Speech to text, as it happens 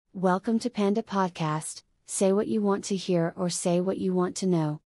Welcome to Panda Podcast. Say what you want to hear or say what you want to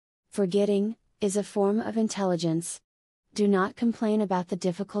know. Forgetting is a form of intelligence. Do not complain about the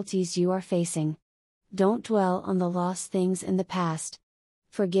difficulties you are facing. Don't dwell on the lost things in the past.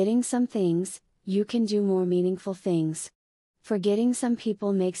 Forgetting some things, you can do more meaningful things. Forgetting some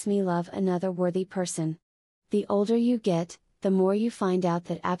people makes me love another worthy person. The older you get, the more you find out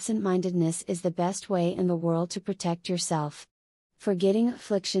that absent-mindedness is the best way in the world to protect yourself. Forgetting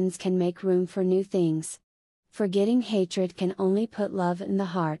afflictions can make room for new things. Forgetting hatred can only put love in the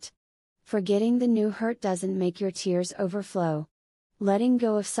heart. Forgetting the new hurt doesn't make your tears overflow. Letting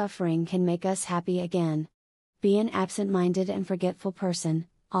go of suffering can make us happy again. Be an absent-minded and forgetful person,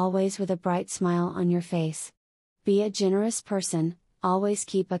 always with a bright smile on your face. Be a generous person, always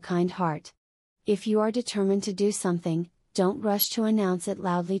keep a kind heart. If you are determined to do something, don't rush to announce it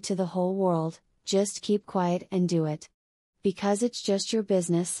loudly to the whole world, just keep quiet and do it. Because it's just your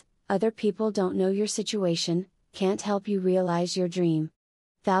business, other people don't know your situation, can't help you realize your dream.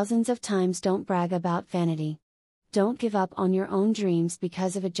 Thousands of times don't brag about vanity. Don't give up on your own dreams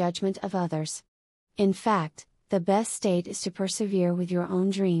because of a judgment of others. In fact, the best state is to persevere with your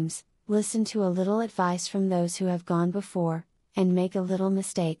own dreams, listen to a little advice from those who have gone before, and make a little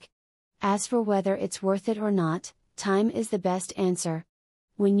mistake. As for whether it's worth it or not, time is the best answer.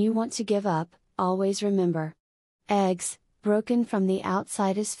 When you want to give up, always remember. Eggs, broken from the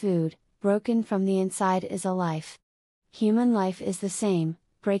outside is food, broken from the inside is a life. Human life is the same,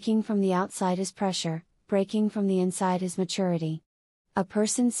 breaking from the outside is pressure, breaking from the inside is maturity. A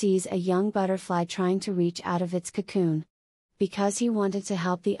person sees a young butterfly trying to reach out of its cocoon. Because he wanted to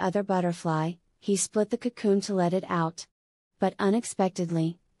help the other butterfly, he split the cocoon to let it out. But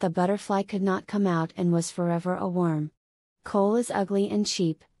unexpectedly, the butterfly could not come out and was forever a worm. Coal is ugly and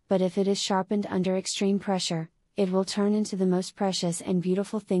cheap, but if it is sharpened under extreme pressure, it will turn into the most precious and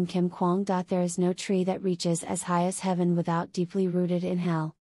beautiful thing. Kim Kwang. There is no tree that reaches as high as heaven without deeply rooted in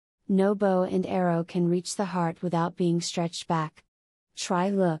hell. No bow and arrow can reach the heart without being stretched back. Try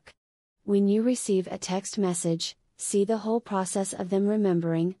look. When you receive a text message, see the whole process of them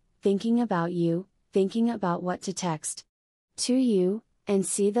remembering, thinking about you, thinking about what to text to you, and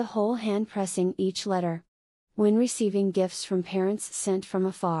see the whole hand pressing each letter. When receiving gifts from parents sent from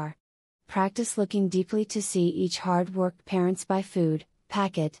afar, practice looking deeply to see each hard-worked parents buy food,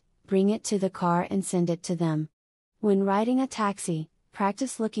 pack it, bring it to the car and send it to them. When riding a taxi,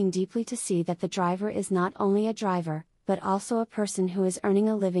 practice looking deeply to see that the driver is not only a driver, but also a person who is earning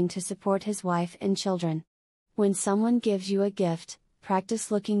a living to support his wife and children. When someone gives you a gift,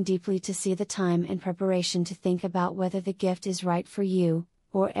 practice looking deeply to see the time and preparation to think about whether the gift is right for you,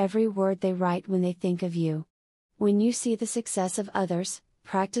 or every word they write when they think of you. When you see the success of others,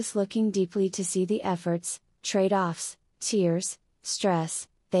 practice looking deeply to see the efforts, trade-offs, tears, stress,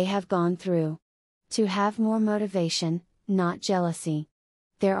 they have gone through. To have more motivation, not jealousy.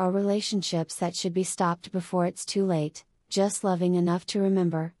 There are relationships that should be stopped before it's too late, just loving enough to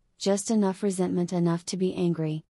remember, just enough resentment enough to be angry,